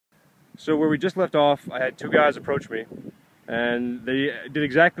So where we just left off, I had two guys approach me, and they did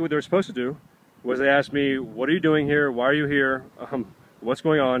exactly what they were supposed to do. Was they asked me, "What are you doing here? Why are you here? What's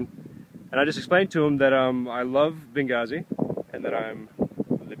going on?" And I just explained to them that I love Benghazi, and that I'm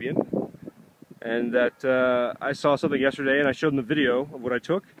Libyan, and that I saw something yesterday, and I showed them the video of what I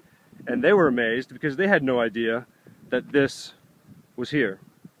took, and they were amazed because they had no idea that this was here.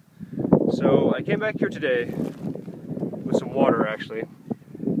 So I came back here today with some water, actually,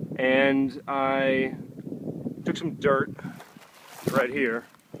 and I took some dirt right here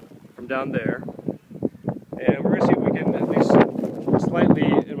from down there, and we're going to see if we can at least slightly,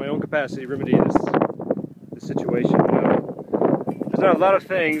 in my own capacity, remedy this situation. There's not a lot of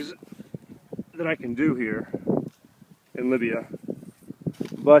things that I can do here in Libya,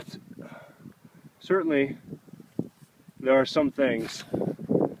 but certainly there are some things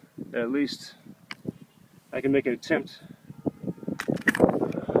that at least I can make an attempt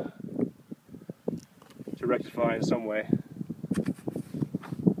to rectify in some way.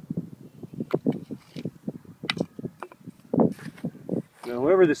 Now,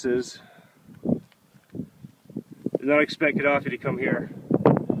 whoever this is, did not expect Gaddafi to come here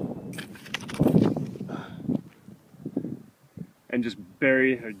and just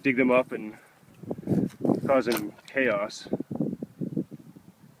bury or dig them up and cause him chaos.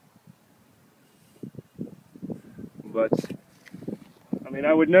 But, I mean,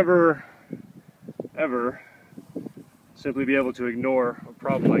 I would never, ever simply be able to ignore a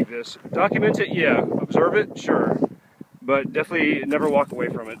problem like this. Document it, yeah. Observe it, sure. But definitely never walk away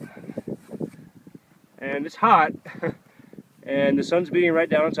from it. And it's hot, and the sun's beating right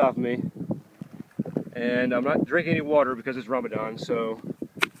down on top of me. And I'm not drinking any water because it's Ramadan, so,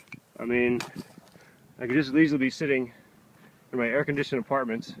 I mean, I could just as easily be sitting in my air-conditioned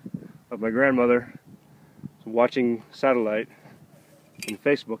apartment of my grandmother, watching satellite and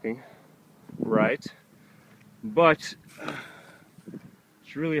Facebooking, right? But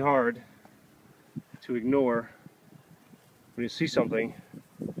it's really hard to ignore when you see something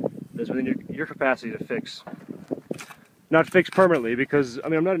that's within your capacity to fix. Not fix permanently, because, I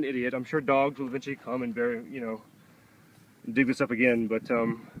mean, I'm not an idiot. I'm sure dogs will eventually come and bury, dig this up again, but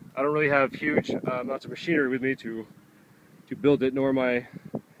I don't really have huge amounts of machinery with me to build it, nor am I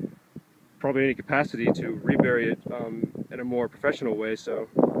probably any capacity to rebury it in a more professional way, so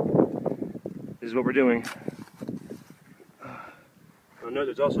this is what we're doing. Oh no,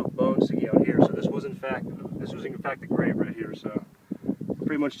 there's also bones sticking out here, so this was in fact the grave right here, so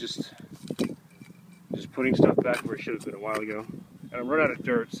pretty much just putting stuff back where it should have been a while ago. And I'm running out of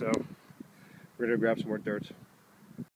dirt, so we're gonna grab some more dirt.